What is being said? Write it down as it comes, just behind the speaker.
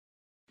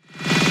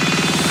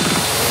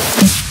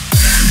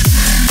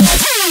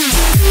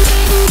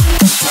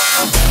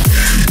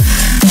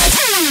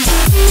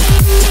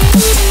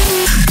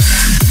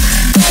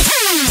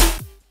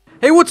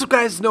What's up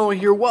guys, Noah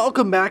here,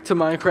 welcome back to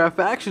Minecraft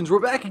Factions. We're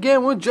back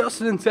again with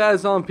Justin and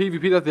Taz on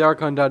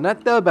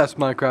pvp.thearchon.net, the best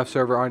Minecraft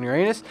server on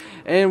Uranus.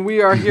 And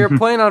we are here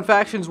playing on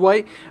Factions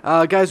White.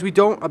 Guys,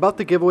 about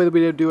the giveaway that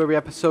we do every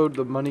episode,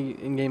 the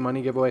in-game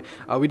money giveaway,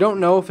 we don't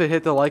know if it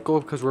hit the like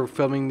goal because we're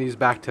filming these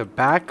back to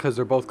back because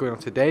they're both going on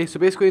today. So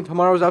basically in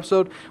tomorrow's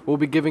episode, we'll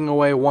be giving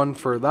away one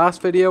for last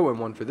video and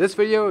one for this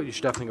video. You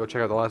should definitely go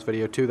check out the last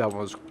video too, that one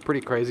was pretty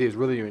crazy, it's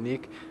really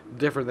unique.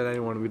 Different than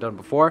anyone we've done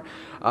before,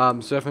 so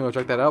definitely go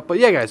check that out. But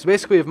yeah guys, so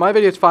basically if my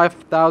video hits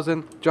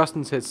 5,000,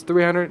 Justin's hits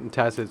 300 and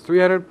Taz hits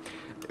 300,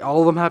 all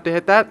of them have to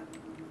hit that,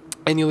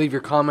 and you leave your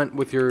comment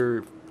with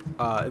your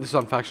this is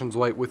on Factions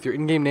White, with your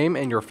in-game name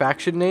and your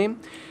faction name,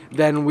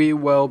 then we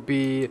will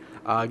be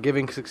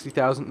giving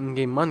 60,000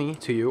 in-game money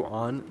to you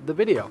on the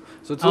video.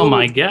 So it's a little,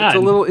 it's a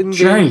little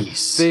in-game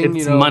thing,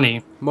 you know,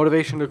 money,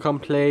 motivation to come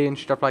play and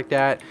stuff like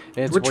that.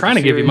 And we're trying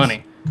to give you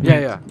money.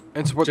 Yeah,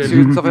 and support the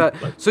series and stuff like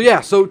that. So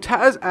yeah, so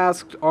Taz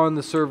asked on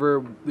the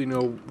server, you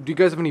know, do you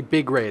guys have any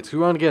big raids? We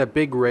want to get a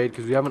big raid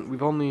because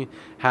we've only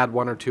had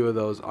one or two of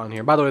those on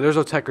here. By the way, there's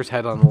Oteker's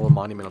head on the little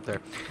monument up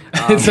there.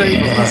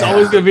 It's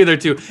always gonna be there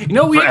too. You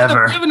know, we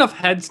have enough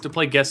heads to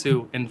play Guess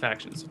Who in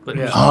Factions. But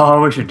yeah.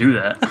 Oh, we should do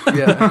that.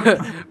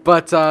 Yeah,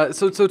 but so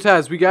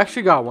Taz, we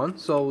actually got one.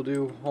 So we'll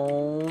do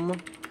home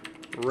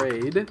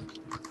raid,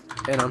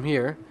 and I'm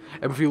here.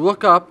 And if you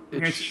look up,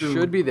 it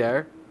should be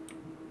there.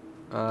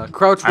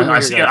 Crouch. I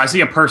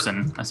see a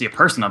person. I see a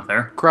person up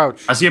there.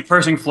 Crouch. I see a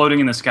person floating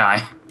in the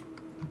sky.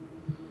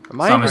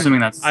 I'm assuming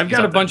that's. I've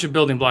got a bunch of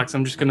building blocks.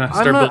 I'm just gonna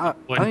start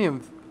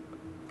building.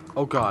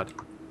 Oh God.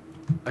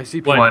 I see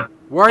people. What?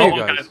 Where are you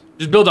guys? Okay.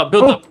 Just build up.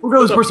 Build up. Look at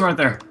this person right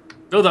there.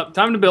 Build up.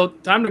 Time to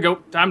build. Time to go.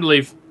 Time to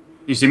leave.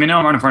 You see me now?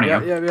 I'm right in front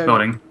of you. Yeah.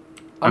 Building.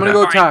 I'm gonna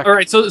go attack. All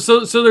right. So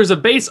there's a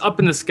base up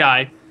in the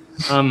sky.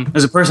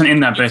 There's a person in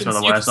that base, by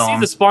the way. You can see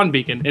the spawn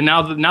beacon, and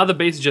now the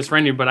base is just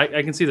rendered, but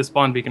I can see the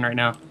spawn beacon right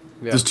now.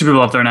 Yeah. There's two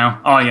people up there now.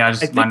 Oh yeah, I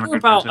think we're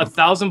about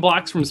 1,000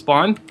 blocks from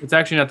spawn. It's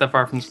actually not that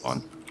far from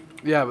spawn.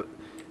 Yeah,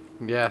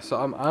 so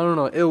I don't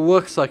know. It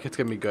looks like it's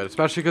gonna be good,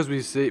 especially because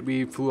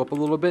we flew up a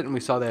little bit and we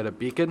saw they had a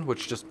beacon,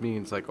 which just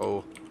means like,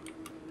 oh,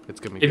 it's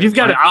gonna be. If you've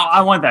got it,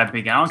 I want that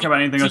beacon. I don't care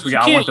about anything else we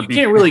got. I want the beacon.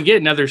 You can't really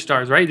get nether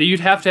stars, right? You'd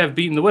have to have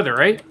beaten the wither,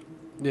 right?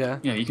 Yeah.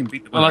 Yeah, you can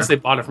beat the wither. Unless they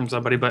bought it from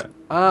somebody, but.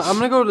 I'm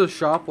gonna go to the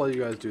shop while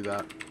you guys do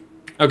that.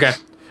 Okay.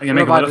 Are you gonna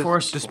make a wither for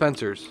us?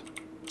 Dispensers.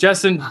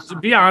 Justin, to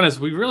be honest,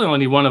 we really only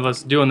need one of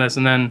us doing this,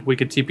 and then we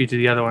could TP to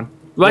the other one.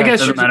 Well, yeah, I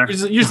guess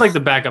you're just like the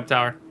backup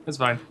tower. That's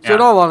fine. So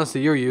in all honesty,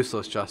 you're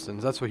useless, Justin.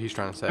 That's what he's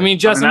trying to say. I mean,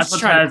 Justin, that's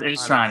what Taz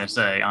is trying to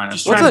say,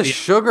 honestly. What's a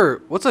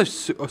sugar? What's a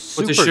super? What's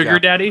a sugar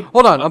daddy?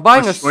 Hold on, I'm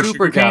buying a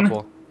super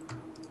gapple.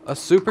 A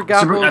super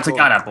gapple? That's a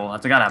god apple.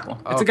 That's a god apple.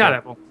 It's a god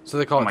apple. So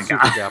they call it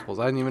super gapples.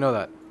 I didn't even know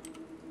that.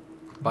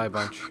 Buy a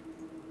bunch.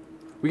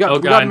 We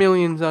got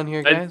millions on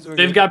here, guys.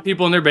 They've got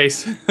people in their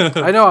base.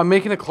 I know. I'm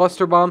making a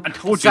cluster bomb. I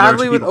told you.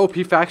 Sadly, with OP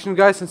faction,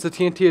 guys, since the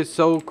TNT is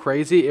so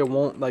crazy, it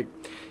won't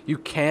you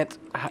can't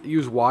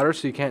use water,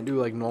 so you can't do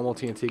like normal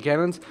TNT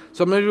cannons.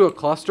 So I'm gonna do a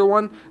cluster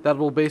one that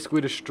will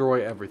basically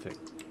destroy everything.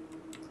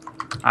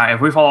 All right. If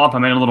we fall off, I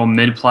made a little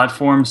mid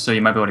platform, so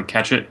you might be able to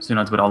catch it. So you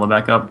don't have to put all the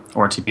back up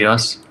or TP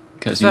us,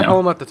 because you know.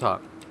 Home at the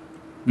top.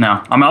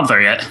 No, I'm up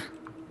there yet.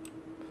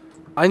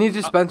 I need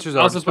dispensers. I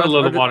also put a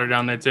little water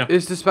down there too.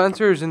 Is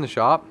dispensers in the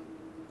shop?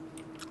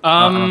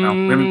 I don't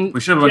know.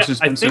 We should have looked at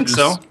dispensers. I think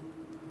so.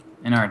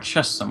 In our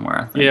chest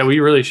somewhere, I think. Yeah, we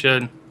really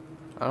should.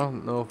 I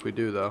don't know if we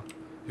do though.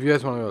 If you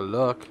guys want to go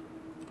look.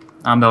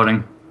 I'm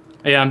building.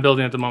 Yeah, I'm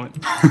building at the moment.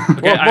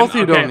 Okay, well, both of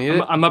you don't need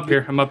it. I'm up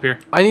here. I'm up here.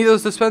 I need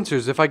those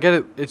dispensers. If I get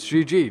it, it's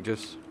GG.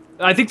 Just.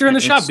 I think they're in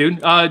the shop,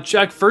 dude.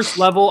 Check first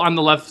level on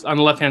the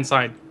left-hand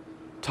side.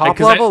 Top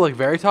level, like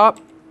very top.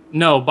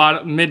 No,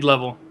 bottom,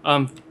 mid-level.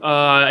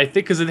 I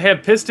think because they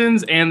have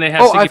pistons and they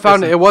have. Oh, I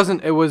found it. It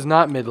wasn't. It was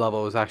not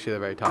mid-level. It was actually the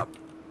very top.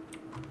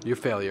 Your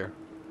failure.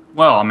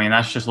 Well, I mean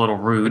that's just a little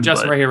rude.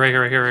 Justin, right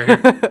here.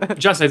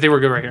 Justin, I think we're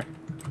good right here.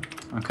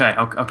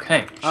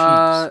 Okay.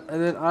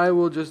 And then I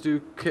will just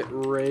do kit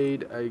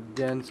raid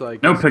again, so I.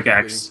 No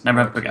pickaxe. Never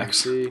have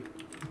pickaxe. There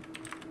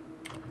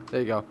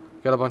you go.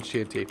 Got a bunch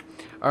of TNT.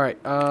 All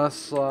right.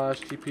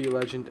 /TP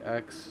Legend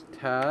X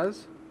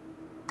Taz.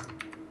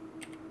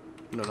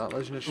 No, not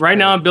Legend. Right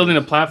now, I'm building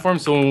a platform,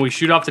 so when we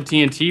shoot off the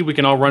TNT, we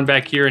can all run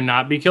back here and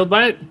not be killed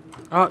by it.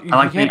 Oh, you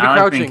can't be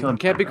crouching. You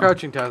can't be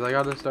crouching, Taz. I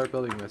gotta start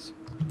building this.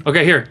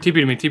 Okay, here. TP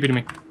to me. TP to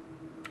me.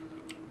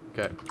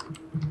 Okay.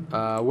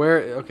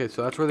 Okay,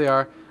 so that's where they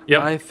are.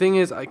 Yep. My thing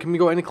is, can we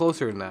go any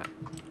closer than that?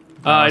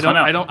 I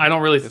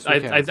don't really. Yes,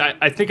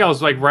 I think I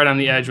was like right on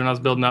the edge when I was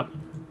building up.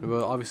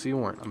 Well, obviously you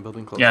weren't. I'm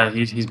building close. Yeah,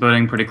 he's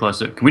building pretty close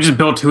to it. Can we just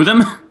build two of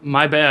them?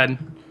 My bad.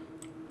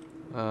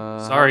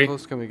 Sorry. How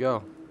close can we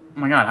go? Oh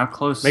my god, how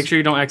close? Make sure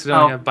you don't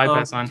accidentally have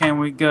bypass on. Can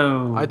we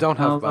go? I don't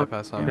have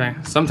bypass on. Okay.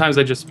 Sometimes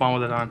I just spawn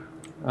with it on.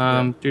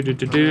 I'm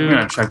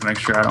gonna check to make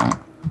sure I don't.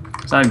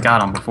 Cause I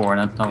got them before,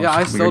 and that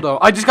I still don't.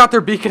 I just got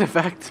their beacon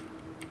effect.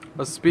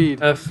 A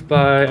speed.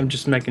 I'm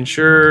just making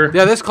sure.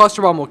 Yeah, this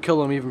cluster bomb will kill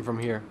them even from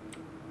here.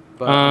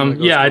 But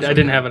yeah, I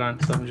didn't have it on,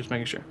 so I'm just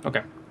making sure.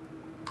 Okay.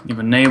 You've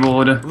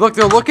enabled. Look,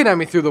 they're looking at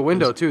me through the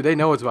window too. They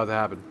know what's about to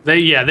happen.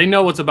 They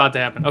know what's about to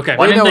happen. Okay.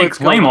 Why didn't they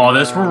claim all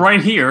this? We're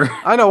right here.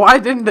 I know. Why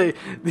didn't they?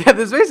 Yeah,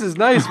 this base is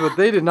nice, but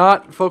they did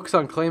not focus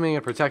on claiming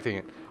and protecting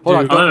it. Hold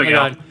on. Oh, there we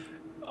go.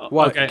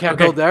 What? Okay, Can't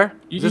build there?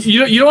 You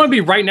don't want to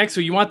be right next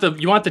to it. You want the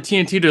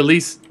TNT to at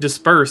least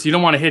disperse. You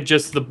don't want to hit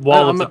just the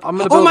wall. I'm gonna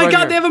build oh my right God!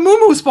 here. They have a moo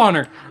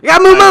spawner. Yeah,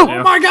 moo.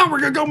 Oh my God! We're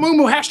gonna go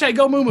moo. Hashtag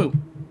go moo.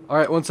 All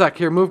right, one sec.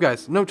 Here, move,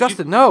 guys. No,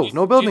 Justin,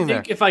 no building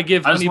there. If I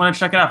give I just want to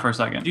check it out for a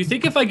second. Do you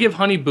think if I give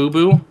Honey Boo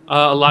Boo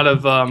a lot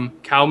of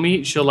cow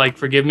meat, she'll like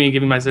forgive me and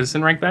give me my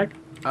citizen rank back?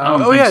 I don't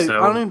think so,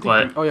 I don't even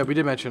but think. Oh yeah, we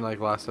did mention like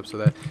last episode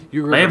that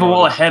you. They have a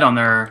wall ahead on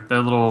their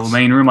little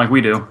main room like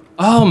we do.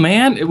 Oh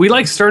man, we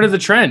like started the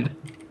trend.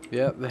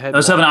 Yeah, the head.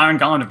 Those have an iron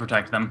golem to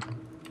protect them.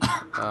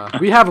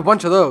 We have a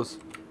bunch of those.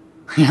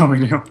 Yeah,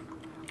 we do. All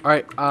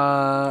right,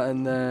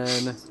 and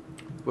then,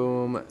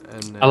 boom,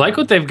 and then. I like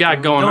what they've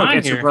got going on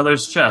It's here. your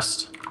brother's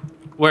chest.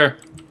 Where?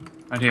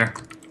 Right here.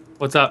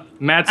 What's up?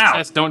 Matt's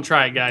chest. Don't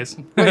try it, guys.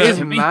 Wait, is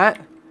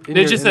Matt?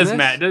 It just says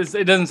Matt.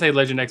 It doesn't say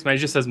Legend X Man. It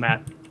just says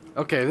Matt.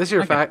 Okay, this is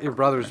your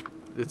brother's.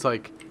 It's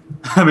like.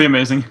 That'd be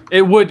amazing.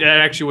 It would. It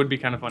actually would be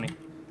kind of funny.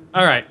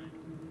 All right.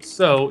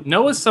 So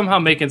Noah's somehow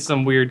making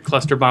some weird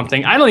cluster bomb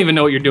thing. I don't even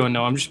know what you're doing,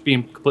 Noah. I'm just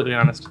being completely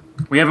honest.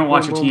 We haven't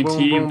watched a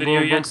TNT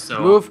video yet,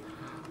 so Move.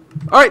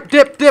 All right,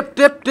 dip.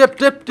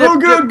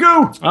 Oh,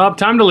 go!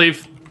 Time to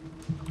leave.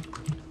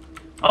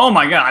 Oh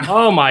my God.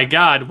 Oh my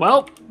God.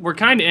 Well, we're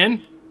kind of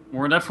in.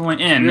 We're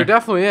definitely in. You're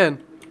definitely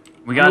in.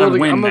 We gotta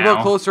win I'm gonna now.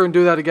 go closer and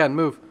do that again.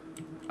 Move.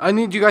 I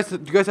need you guys. Do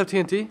you guys have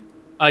TNT?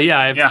 Yeah,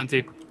 I have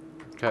TNT.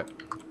 Okay.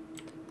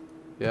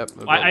 Yep.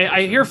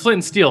 I hear flint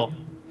and steel.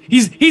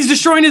 He's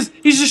destroying it.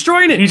 He's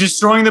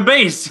destroying the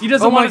base. He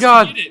doesn't want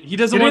us to get it. He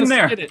doesn't want us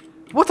to get it.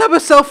 What type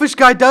of selfish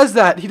guy does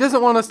that? He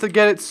doesn't want us to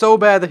get it so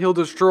bad that he'll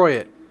destroy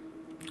it.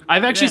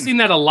 I've actually seen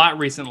that a lot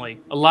recently.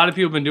 A lot of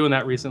people have been doing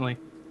that recently.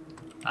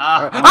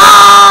 God.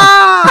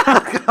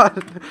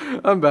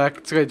 I'm back.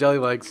 It's okay, jelly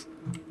legs.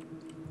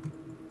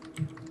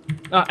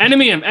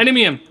 Enemy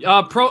him.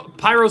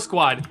 Pyro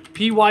squad.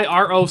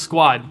 PYRO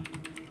squad.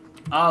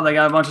 Oh, they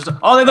got a bunch of stuff.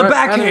 Oh, they're the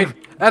back cave.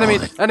 Enemy.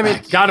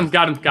 Got him. No.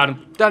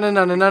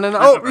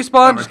 Oh,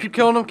 respawn. Just keep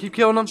killing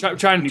them.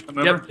 Try and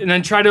and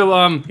then try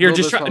to here.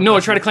 Just try. No,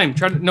 try to claim.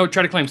 Try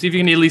to claim. See if you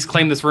can at least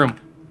claim this room.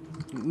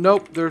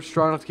 Nope, they're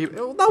strong enough to keep.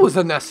 Oh, that was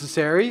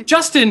unnecessary.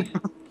 Justin,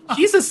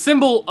 he's a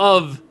symbol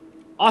of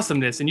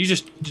awesomeness, and you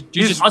just.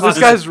 This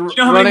guy's you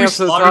know how many we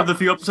slaughtered a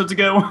few episodes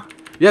ago?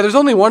 Yeah, there's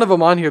only one of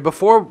them on here.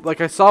 Before,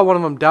 like I saw one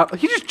of them down.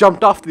 He just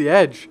jumped off the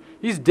edge.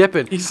 He's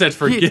dipping. He said,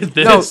 "Forget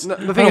this." No,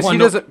 the thing is, he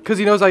doesn't, because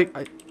he knows I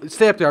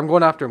stay up there. I'm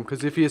going after him,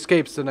 because if he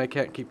escapes, then I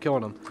can't keep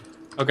killing him.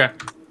 Okay.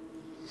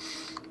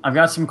 I've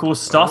got some cool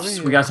stuffs.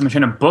 We got some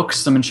enchanted books,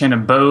 some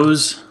enchanted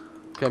bows.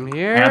 Come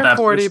here, I got that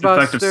 40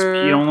 effective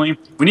Buster. speed only.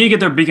 We need to get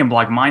their beacon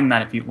block. Mine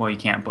that if you you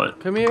can't, but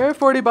come here,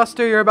 40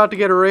 Buster. You're about to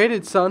get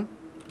raided, son.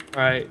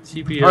 All right,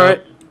 TP. All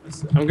right.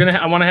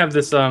 I want to have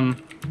this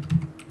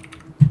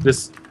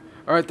this.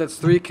 All right, that's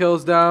 3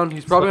 kills down.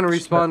 He's probably gonna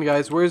respawn,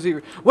 guys. Where is he?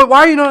 What? Why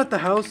are you not at the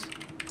house?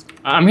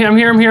 I'm here.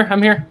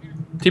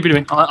 TP to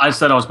me. I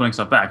said I was putting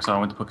stuff back, so I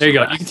went to put. There you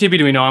go. Back. You can TP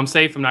to me. No, I'm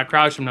safe. I'm not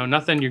crouched. I'm no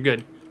nothing. You're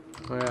good.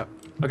 Oh yeah.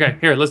 Okay,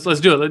 here.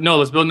 Let's do it. No,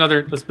 let's build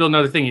another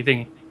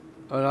thingy.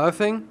 Another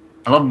thing?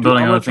 I love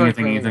building another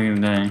thingy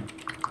today.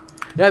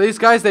 Yeah, these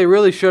guys, they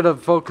really should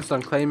have focused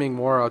on claiming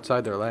more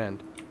outside their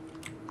land.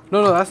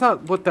 No, that's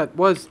not what that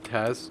was,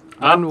 Taz.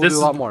 Mine will do a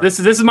lot more. This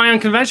is my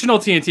unconventional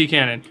TNT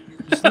cannon.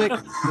 Just let me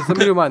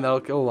do mine.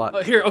 That'll kill a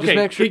lot. Here,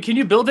 okay. Can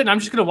you build it? And I'm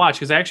just gonna watch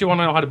because I actually want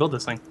to know how to build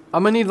this thing.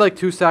 I'm gonna need like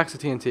 2 stacks of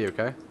TNT.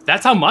 Okay.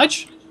 That's how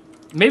much?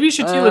 Maybe you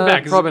should seal it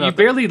back. Probably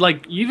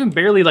not. You even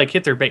barely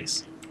hit their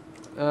base.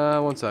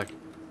 1 sec.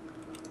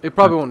 It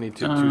probably won't need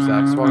 2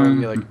 stacks. Probably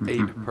only need like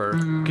 8 per.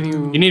 Can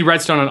you? You need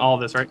redstone on all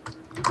of this, right?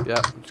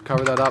 Yeah. Just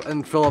cover that up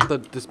and fill up the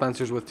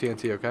dispensers with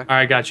TNT. Okay. All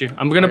right, got you.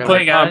 I'm gonna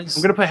put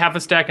half a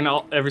stack in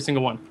every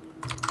single one.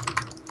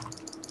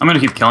 I'm gonna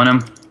keep killing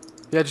him.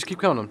 Yeah, just keep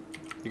killing them.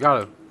 You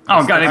gotta.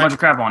 Oh god, a bunch of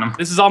crap on him.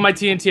 This is all my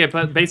TNT. I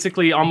put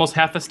basically almost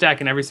half a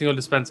stack in every single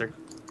dispenser.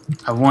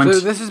 I want. So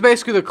this is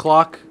basically the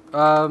clock.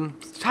 My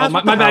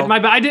bad.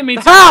 I didn't mean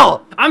to.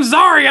 Hell! I'm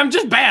sorry. I'm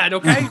just bad.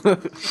 Okay.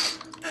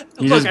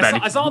 Look,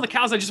 I saw all the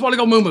cows. I just want to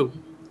go moo.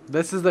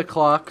 This is the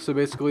clock. So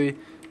basically,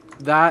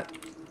 that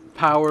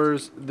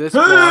powers this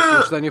block,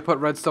 which then you put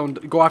redstone.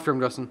 Go after him,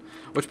 Justin.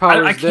 Which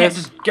powers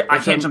this. I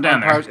can't jump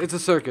down there. It's a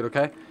circuit.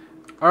 Okay.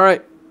 All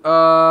right.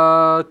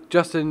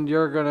 Justin,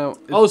 you're gonna.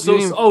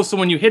 So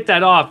when you hit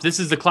that off, this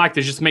is the clock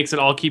that just makes it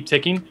all keep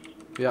ticking.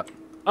 Yeah.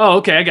 Oh,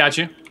 okay, I got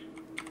you.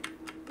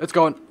 It's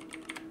going.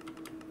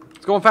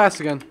 It's going fast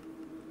again.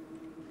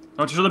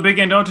 Don't destroy the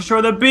beacon. Don't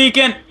destroy the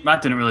beacon.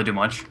 That didn't really do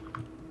much.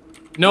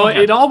 No,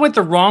 it all went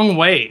the wrong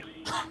way.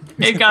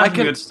 It got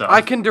good stuff. I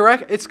can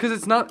direct. It's because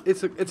it's not.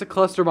 It's a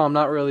cluster bomb.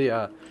 Not really.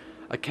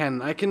 I can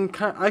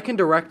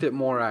direct it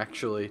more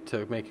actually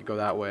to make it go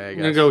that way. I guess.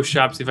 I'm gonna go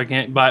shop see if I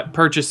can't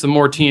purchase some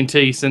more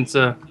TNT since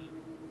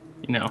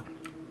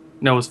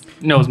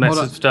Noah's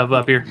messing stuff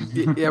up here.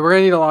 Yeah, we're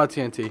gonna need a lot of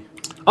TNT.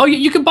 Oh,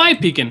 you can buy a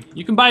beacon.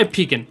 You can buy a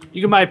beacon.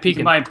 You can buy a beacon. You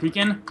can buy a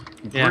beacon?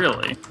 Yeah.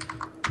 Really?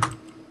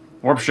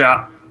 Warp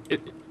shot.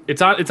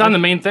 It's on the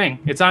main thing.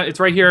 It's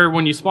right here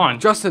when you spawn.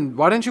 Justin,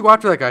 why didn't you go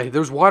after that guy?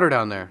 There's water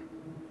down there.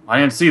 I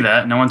didn't see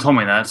that. No one told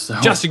me that. So.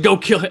 Justin, go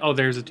kill him. Oh,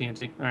 there's a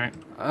TNT. All right.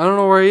 I don't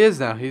know where he is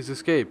now. He's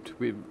escaped.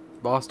 We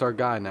lost our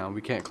guy now.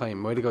 We can't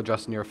claim. Way to go,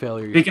 Justin. You're a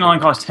failure. Beacon only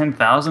costs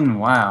 10,000.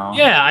 Wow.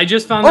 Yeah, I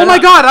just found. Oh that my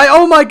out. god!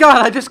 Oh my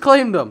god! I just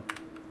claimed them.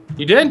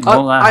 You did?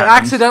 Well, that I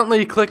happens.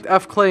 accidentally clicked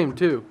F claim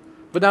too,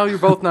 but now you're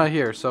both not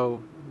here.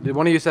 So did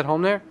one of you set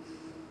home there?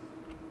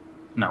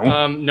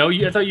 No. No.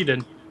 I thought you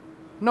did.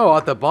 No,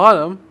 at the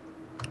bottom.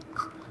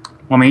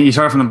 Well, I mean, you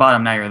started from the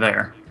bottom. Now you're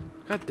there.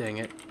 God dang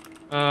it!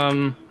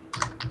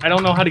 I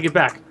don't know how to get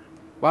back.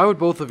 Why would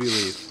both of you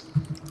leave?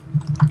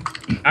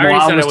 I already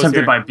Well, said I was tempted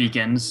here. by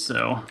beacons,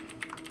 so.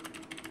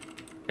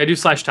 I do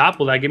 /top.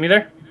 Will that get me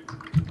there?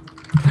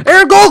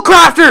 Aaron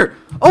Goldcrafter!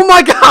 Oh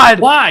my god!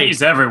 Why?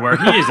 He's everywhere.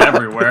 He is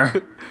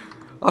everywhere.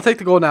 I'll take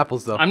the golden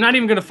apples though. I'm not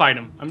even gonna fight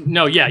him.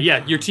 No, yeah.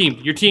 You're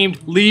teamed. You're teamed.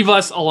 Leave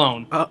us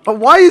alone.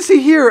 Why is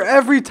he here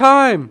every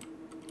time?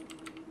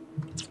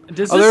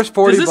 There's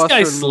 40 Does this Buster guy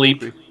and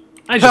sleep? Luffy.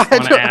 I just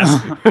want to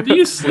ask. Do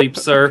you sleep,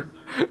 sir?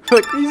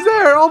 Look, he's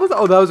there all the time.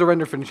 Oh, that was a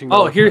render finishing. Oh,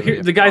 goal.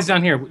 here. The guy's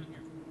down here.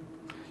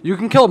 You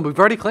can kill him. We've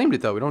already claimed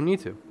it though. We don't need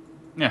to.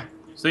 Yeah.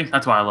 See?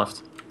 That's why I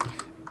left.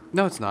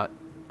 No, it's not.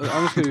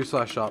 I'm just gonna do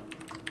 /shop.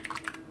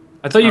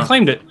 I thought you Oh.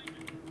 claimed it.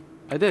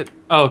 I did.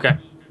 Oh, okay.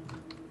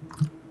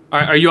 All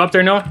right. Are you up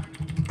there, Noah?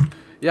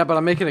 Yeah, but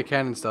I'm making a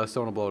cannon still. I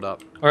still want to blow it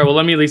up. All right. Well,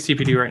 let me at least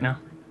TPD right now.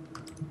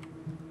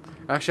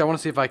 Actually, I want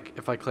to see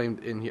if I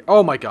claimed in here.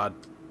 Oh my god.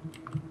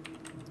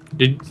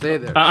 Did Stay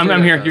there. I'm Stay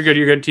there, here. guys. You're good.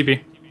 You're good.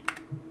 TP.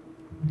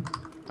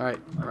 All right.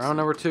 Round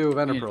number 2 of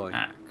ender Need pearling.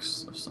 an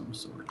axe of some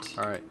sort.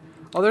 All right.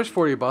 Oh, there's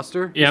 40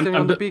 Buster. Yeah, He's sitting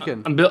on the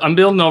beacon. I'm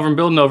building over. I'm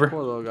building over.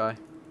 Poor little guy.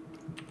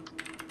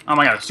 Oh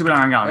my god, stupid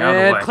iron gun. Out of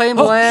the And way. claim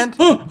land.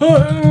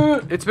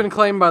 It's been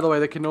claimed, by the way.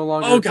 They can no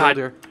longer Oh build god.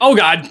 here. Oh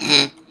god.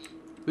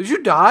 Did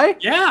you die?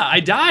 Yeah, I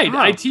died. How?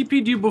 I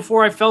TP'd you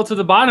before I fell to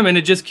the bottom, and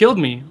it just killed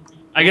me.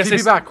 I guess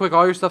TP back, quick.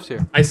 All your stuff's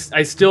here. I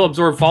still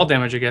absorb fall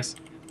damage. I guess.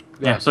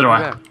 Yeah, so do TP I.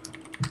 back.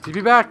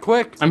 TP back,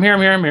 quick. I'm here.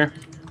 I'm here. I'm here.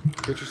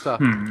 Get your stuff.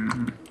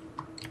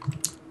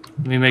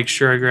 Let me make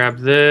sure I grab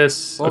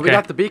this. Well, okay. we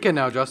got the beacon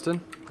now,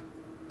 Justin.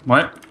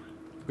 What?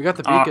 We got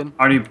the beacon.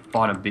 I already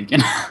bought a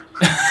beacon.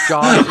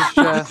 Josh's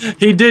chest.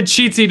 He did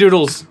cheatsy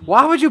doodles.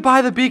 Why would you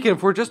buy the beacon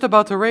if we're just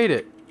about to raid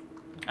it?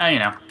 You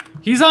know.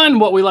 He's on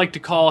what we like to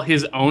call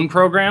his own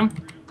program.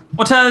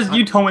 Well, Taz,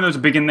 you told me there was a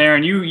beacon there,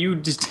 and you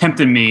just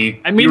tempted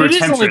me. I mean, you were it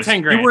is only temptress.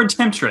 10 grand. You were a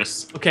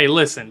temptress. Okay,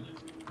 listen.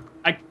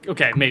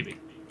 Okay, maybe.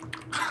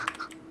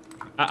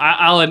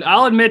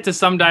 I'll admit to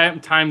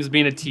sometimes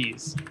being a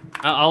tease.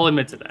 I'll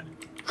admit to that.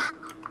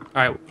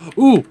 All right.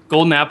 Ooh,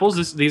 golden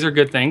apples. These are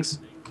good things.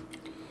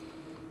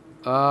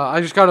 I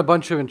just got a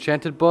bunch of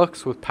enchanted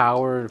books with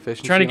power and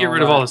efficiency. Trying to get and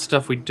rid of all that. the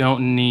stuff we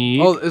don't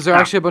need. Oh, is there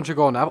actually a bunch of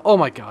golden apples? Oh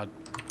my god.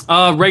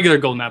 Regular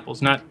golden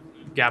apples, not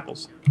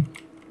gapples.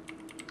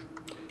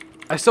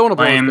 I still want to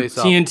blow Lame. this base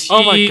up. TNT.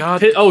 Oh my god.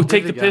 Take Did the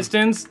it again.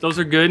 pistons. Those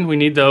are good. We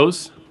need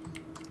those.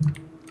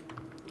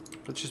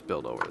 Let's just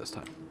build over this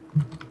time.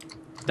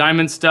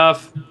 Diamond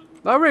stuff.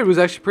 That raid was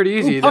actually pretty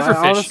easy. Ooh, pufferfish.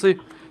 Honestly,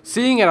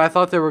 seeing it, I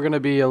thought they were going to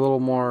be a little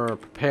more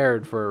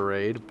prepared for a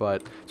raid,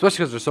 but especially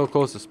because they're so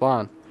close to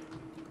spawn.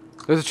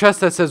 There's a chest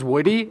that says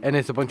woody, and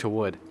it's a bunch of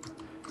wood.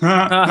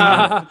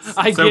 I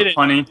So get it.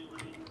 funny.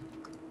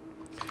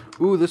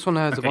 Ooh, this one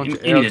has a Okay, bunch you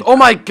of need arrows. it. Oh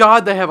my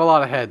god, they have a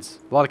lot of heads.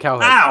 A lot of cow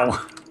heads.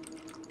 Ow!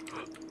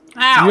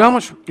 Ow!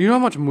 You know how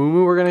much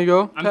moo we're gonna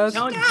go, Pez?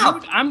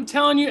 I'm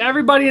telling you,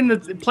 everybody in the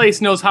place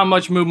knows how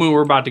much moo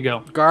we're about to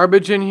go.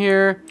 Garbage in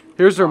here.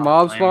 Here's their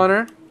mob lame.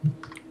 spawner.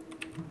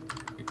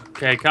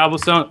 Okay,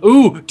 cobblestone.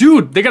 Ooh,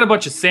 dude, they got a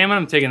bunch of salmon.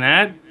 I'm taking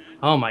that.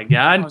 Oh my I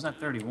god. was at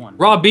 31.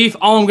 Raw beef.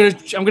 Oh, I'm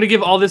gonna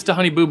give all this to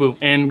Honey Boo Boo,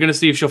 and I'm gonna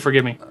see if she'll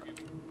forgive me.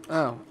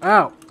 Ow,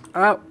 ow,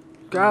 ow,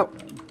 ow.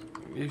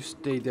 You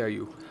stay there,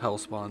 you hell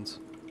spawns.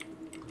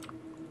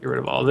 Get rid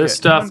of all this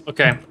stuff.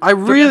 Okay. I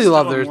really still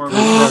love their more-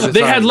 their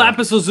They had design, though.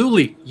 lapis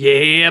lazuli.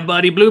 Yeah,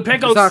 buddy. Blue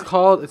pickles.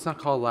 It's not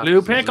called lapis Blue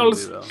lazuli,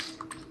 pickles. though.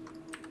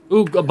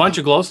 Ooh, a bunch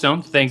of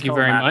glowstone. Thank you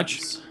very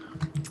much.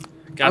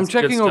 Got I'm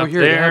some good checking over stuff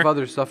here. They there. have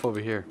other stuff over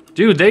here.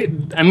 Dude,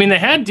 I mean, they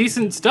had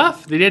decent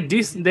stuff. They had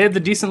the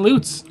decent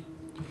loots.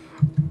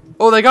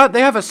 Oh,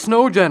 they have a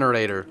snow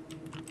generator.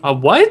 A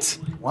what?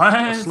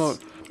 What? Snow.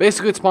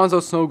 Basically, it spawns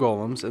out snow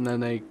golems, and then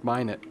they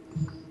mine it.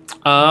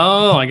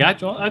 Oh, I got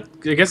you. Well, I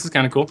guess it's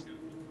kind of cool.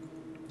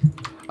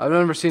 I've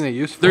never seen a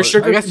use for Their it.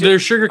 sugar I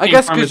cane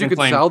guess farm because has you been could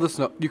claimed. sell the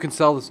snow. You can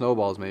sell the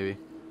snowballs, maybe.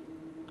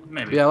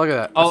 Maybe. Yeah, look at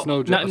that. Oh, A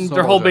snow, not- a their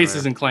snowball whole base generator.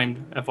 isn't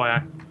claimed,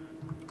 FYI.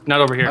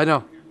 Not over here. I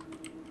know.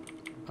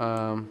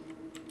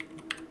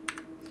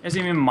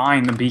 Doesn't even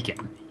mine the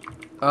beacon.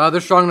 They're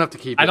strong enough to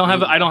keep. I it. don't have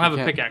We- a- I don't we have a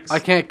can't- pickaxe. I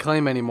can't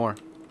claim anymore.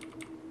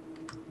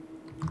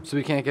 So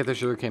we can't get the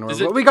sugarcane ore.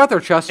 Is it- But we got their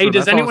chest. Hey, room.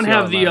 does That's anyone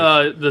honestly all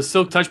have that matters. the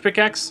silk touch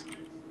pickaxe?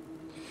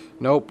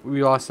 Nope,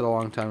 we lost it a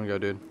long time ago,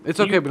 dude. It's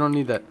You- okay. We don't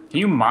need that. Can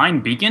you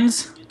mine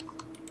beacons?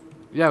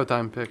 Yeah, with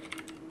diamond pick.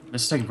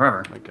 This is taking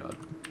forever. Oh my god.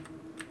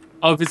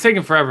 Oh, if it's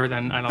taking forever,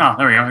 then I don't. Oh,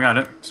 there we go. I got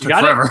it. It took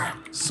got forever.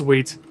 it?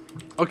 Sweet.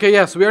 Okay,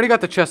 yeah, so we already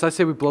got the chest. I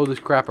say we blow this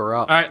crapper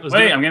up. All right, let's do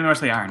Wait, it. I'm getting the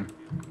rest of the iron.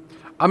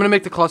 I'm gonna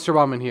make the cluster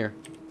bomb in here.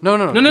 No.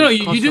 No.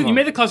 You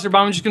made the cluster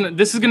bomb. I'm just gonna.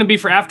 This is gonna be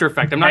for After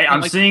Effect. I'm not. Hey,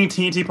 I'm seeing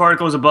TNT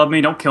particles above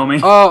me. Don't kill me.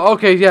 Oh,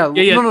 okay, yeah.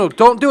 Yeah. No,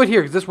 don't do it here,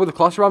 because this is where the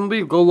cluster bomb will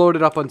be. Go load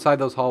it up inside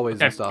those hallways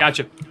and Okay, stuff.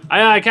 gotcha.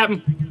 Aye,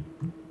 Captain.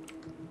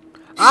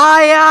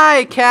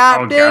 Aye,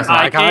 Captain. Oh, God.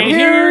 I can't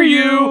hear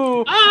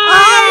you.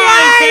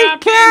 Aye,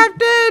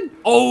 Captain.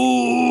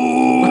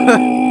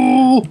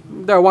 Oh.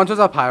 There once was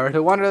a pirate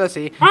who wandered the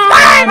sea.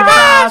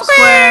 SpongeBob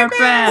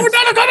SquarePants.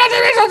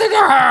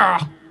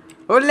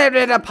 Who lived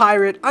in a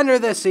pirate under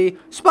the sea?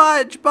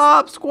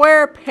 SpongeBob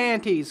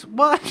SquarePanties.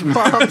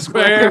 SpongeBob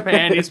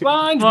SquarePants.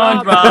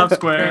 SpongeBob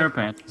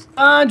SquarePants.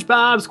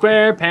 SpongeBob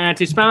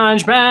SquarePants.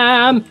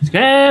 SpongeBob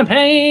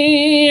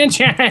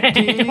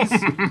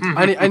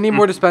SquarePants. I need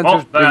more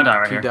dispensers. Oh, I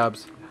right here.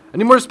 Dubs. I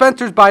need more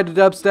dispensers. Buy the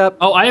dubstep.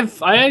 Oh, I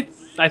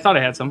thought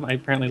I had some. I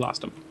apparently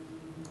lost them.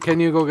 Can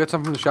you go get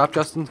some from the shop,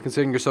 Justin?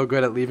 Considering you're so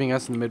good at leaving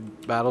us in the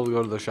mid-battle to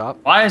go to the shop.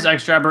 Why is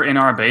X-Jabber in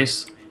our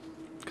base?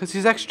 Because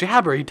he's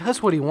ex-jabber. He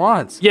does what he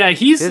wants. Yeah,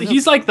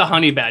 he's like the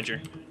honey badger.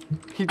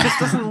 He just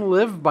doesn't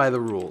live by the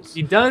rules.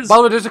 He does. By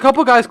the way, there's a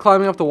couple guys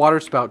climbing up the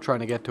water spout trying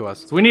to get to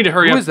us. So we need to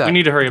hurry Who up. is that? We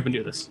need to hurry up and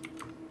do this.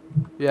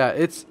 Yeah,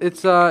 is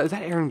that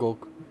Aaron Gold?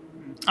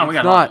 Oh, we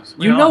got not. lots.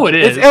 You know it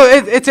is.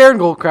 It's Aaron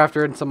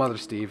Goldcrafter and some other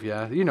Steve.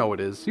 Yeah, you know it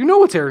is. You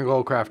know it's Aaron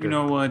Goldcrafter. You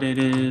know what it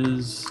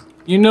is.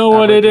 You know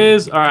what it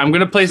is. All right, I'm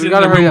gonna place So it we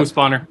in the gotta hurry room up.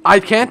 spawner. I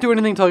can't do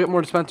anything until I get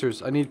more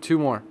dispensers. I need 2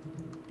 more.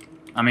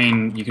 I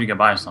mean, you could get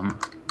by some.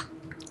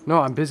 No,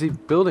 I'm busy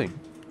building.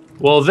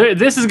 Well,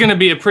 this is gonna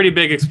be a pretty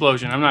big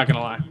explosion. I'm not gonna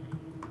lie.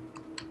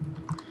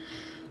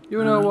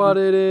 You know what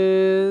it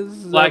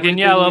is. Black and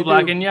yellow,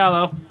 black and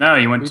yellow. No,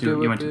 you went We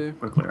too do it,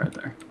 quickly right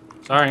there.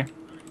 Sorry.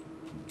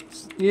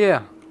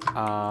 Yeah.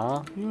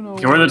 You know.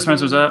 Okay, where are the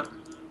dispensers at?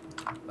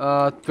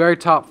 Very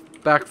top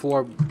back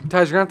floor. Taz,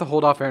 you're gonna have to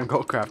hold off Aaron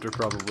Goldcrafter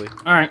probably.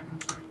 All right.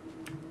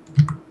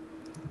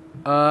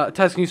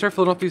 Taz, can you start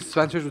filling up these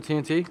dispensers with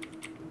TNT?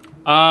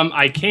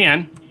 I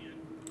can.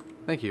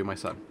 Thank you, my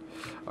son.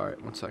 All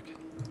right, 1 sec.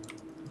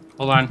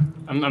 Hold on.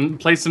 I'm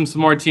placing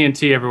some more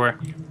TNT everywhere.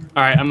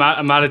 All right, I'm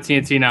out of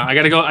TNT now. I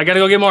gotta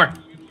go get more.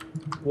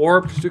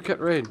 Warp. Just do kit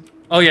raid.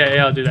 Oh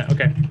yeah, I'll do that.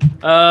 Okay.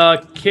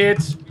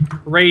 Kit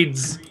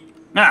raids.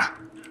 Ah,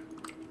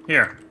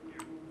 here.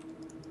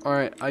 All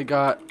right, you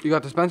got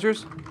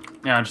dispensers?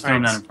 Yeah, just throw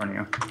them down in front of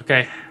you.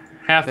 Okay,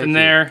 half Thank in you.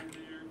 there.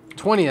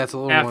 20. That's a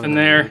little Half more in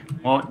than there.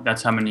 Well,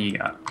 that's how many you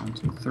got. 1,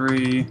 2,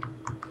 3.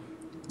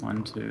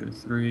 1, 2,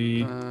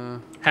 3.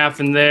 Half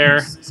in there.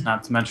 It's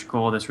not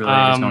symmetrical. This really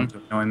is going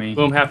to annoy me.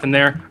 Boom, half in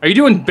there. Are you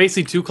doing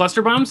basically 2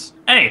 cluster bombs?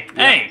 Hey,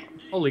 hey!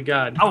 Holy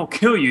God. I will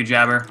kill you,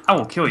 Jabber. I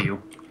will kill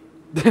you.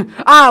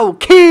 I'll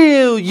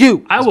kill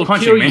you. I will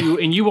punching kill me. you,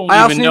 and you won't I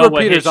also even need know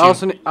what hit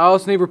repeaters. you. I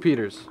also need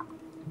repeaters.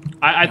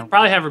 I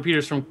probably have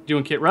repeaters from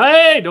doing kit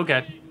raid.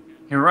 Okay.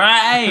 You're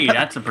right.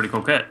 That's a pretty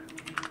cool kit.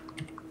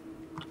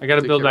 I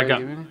gotta Did build kit back raid up.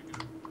 give me any?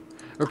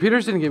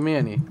 Repeaters didn't give me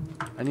any.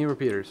 I need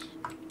repeaters.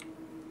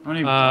 How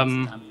many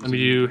Let me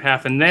do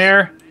half in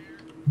there,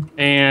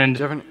 and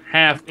Do you have any-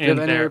 half do you in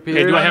have any there. Okay, do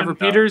repeaters? I have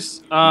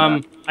repeaters?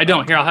 I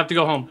don't. Here, I'll have to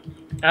go home.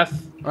 F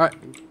All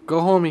right, go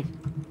homie.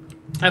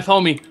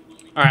 homie.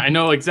 All right, I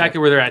know exactly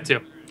where they're at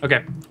too.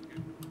 Okay.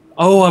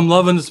 Oh, I'm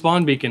loving the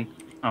spawn beacon.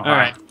 Oh, All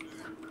right.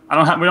 We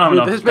don't have Dude,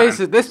 enough.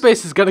 this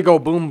base is gonna go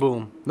boom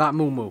boom, not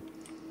moo moo.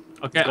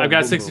 Okay, go I've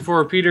got boom, 64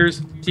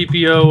 repeaters.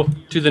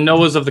 TPO to the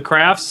Noahs of the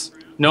crafts.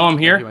 No, I'm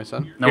Thank you, here. my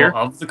son. No, Here.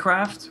 of the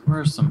craft?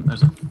 Where's some?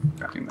 There's a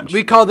crafting bench.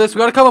 We call this. We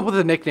gotta come up with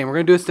a nickname. We're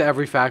gonna do this to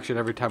every faction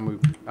every time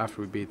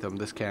after we beat them.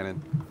 This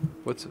cannon.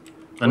 What's the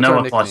our Noah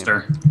nickname?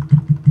 cluster.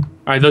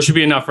 All right, those should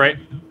be enough, right?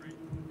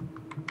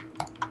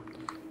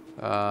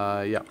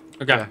 Yeah.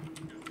 Okay. Yeah.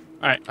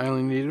 All right. I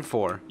only needed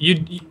 4. You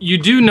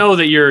do know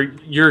that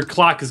your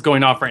clock is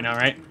going off right now,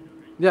 right?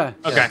 Yeah.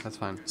 Okay. Yeah, that's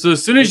fine. So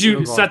as soon as you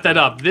Move on. set that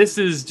up, this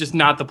is just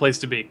not the place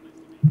to be.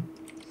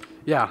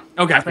 Yeah.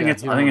 Okay. I think Yeah,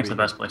 it's you I don't think wanna it's the be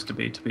best place to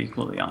be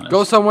completely honest.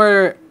 Go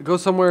somewhere. Go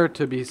somewhere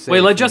to be safe.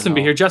 Wait, let and Justin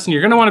be all. here. Justin,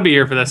 you're gonna want to be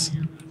here for this.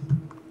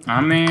 I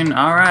mean,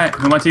 all right.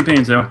 Who am I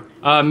TPing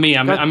to? Me,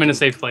 I'm Got- in a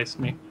safe place.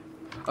 Me.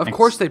 Of Thanks.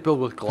 course they build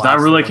with glass. 'Cause I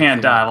really and can't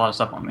everything. die. I have a lot of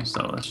stuff on me,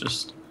 so let's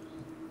just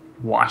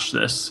watch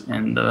this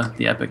in the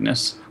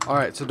epicness. All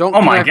right. So don't.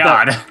 Oh my connect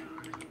that- god!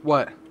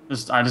 What?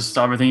 I just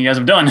saw everything you guys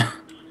have done.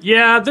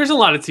 Yeah, there's a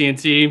lot of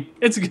TNT.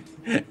 It's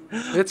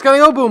It's gonna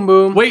go boom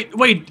boom. wait.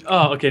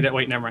 Oh, okay.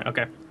 Wait, never mind.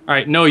 Okay. All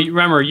right. No,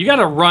 remember, you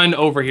gotta run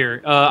over here.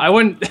 I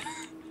wouldn't.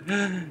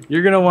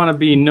 You're gonna want to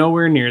be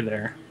nowhere near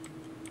there.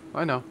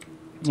 I know.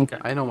 Okay.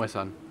 I know my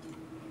son.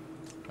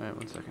 All right.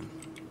 1 second.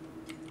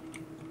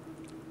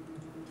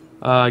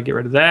 Get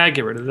rid of that.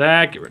 Get rid of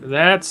that. Get rid of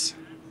that.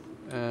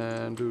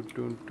 And do.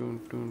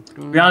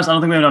 To be honest, I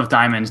don't think we have enough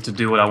diamonds to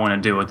do what I want to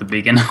do with the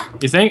beacon.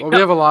 You think? Well, we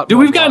have a lot Dude,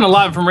 more we've gotten a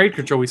blocks. lot from raid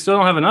control. We still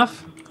don't have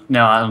enough.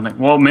 No, I don't think.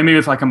 Well, maybe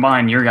if I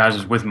combine your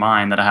guys' with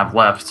mine that I have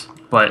left,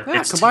 but Yeah,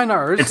 it's combine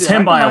ours. It's Yeah,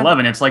 10 by combine-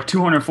 11. It's like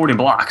 240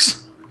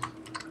 blocks.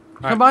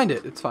 Combined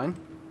it. It's fine.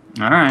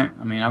 All right.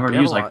 I mean, I've already We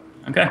have used a like. lot.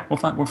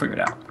 Okay, we'll figure it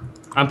out.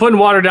 I'm putting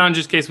water down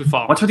just in case we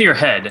fall. What's with your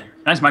head?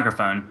 Nice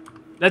microphone.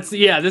 This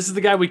is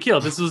the guy we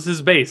killed. This was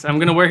his base. I'm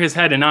gonna wear his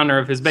head in honor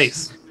of his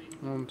base.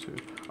 1, 2.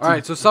 All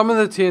right. So some of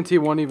the TNT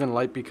won't even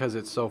light because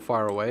it's so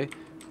far away.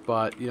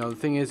 But you know the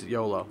thing is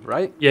YOLO,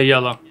 right? Yeah,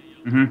 yellow.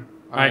 Mm-hmm.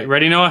 All right,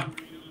 ready, Noah?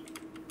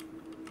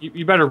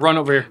 You better run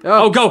over here.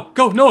 Oh.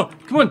 Go, Noah!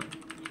 Come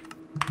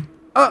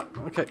on.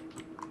 Okay.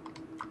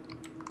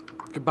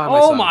 Goodbye, my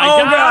Oh son. my Oh,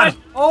 God! God!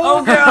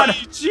 Oh, God!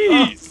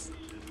 Jeez!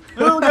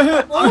 Oh,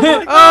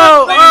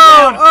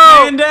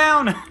 Oh! Man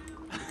down!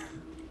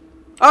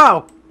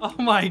 Oh! Oh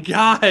my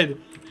God!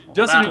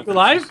 Justin, you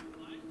alive?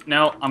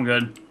 No, I'm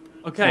good.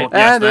 Okay. Well,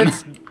 yes, And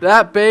then.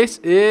 that base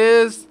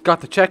is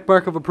got the check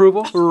mark of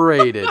approval.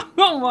 Rated.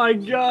 Oh my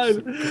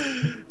God!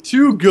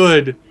 Too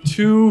good.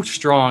 Too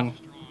strong.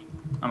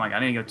 Oh my god,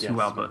 I need to go 2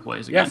 Yes. out both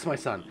ways again. Yes, my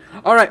son.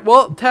 All right.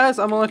 Well,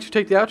 Taz, I'm gonna let you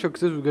take the outro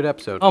because this was a good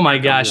episode. Oh my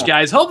gosh,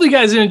 guys. Hopefully you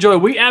guys did enjoy.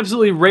 We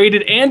absolutely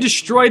raided and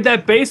destroyed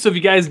that base. So if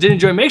you guys did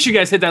enjoy, make sure you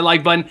guys hit that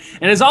like button.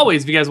 And as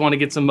always, if you guys want to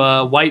get some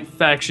White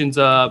Factions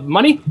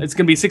money, it's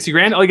going to be 60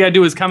 grand. All you got to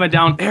do is comment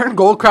down. Aaron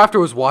Goldcrafter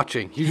was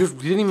watching. He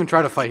didn't even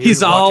try to fight. He's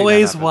was watching that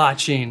always happen.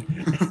 watching.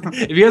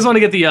 If you guys want to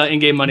get the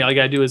in-game money, all you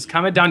got to do is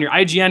comment down your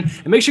IGN.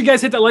 And make sure you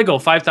guys hit that like goal.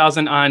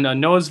 5,000 on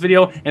Noah's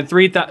video and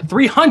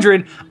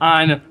 300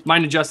 on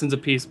mine and Justin's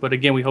apiece. But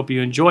again, we hope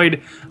you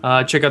enjoyed.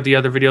 Check out the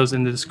other videos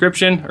in the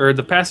description, or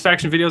the past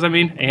faction videos, I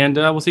mean. And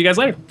we'll see you guys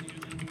later.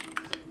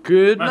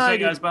 Good I'll see night.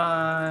 you guys.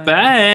 Bye. Bye.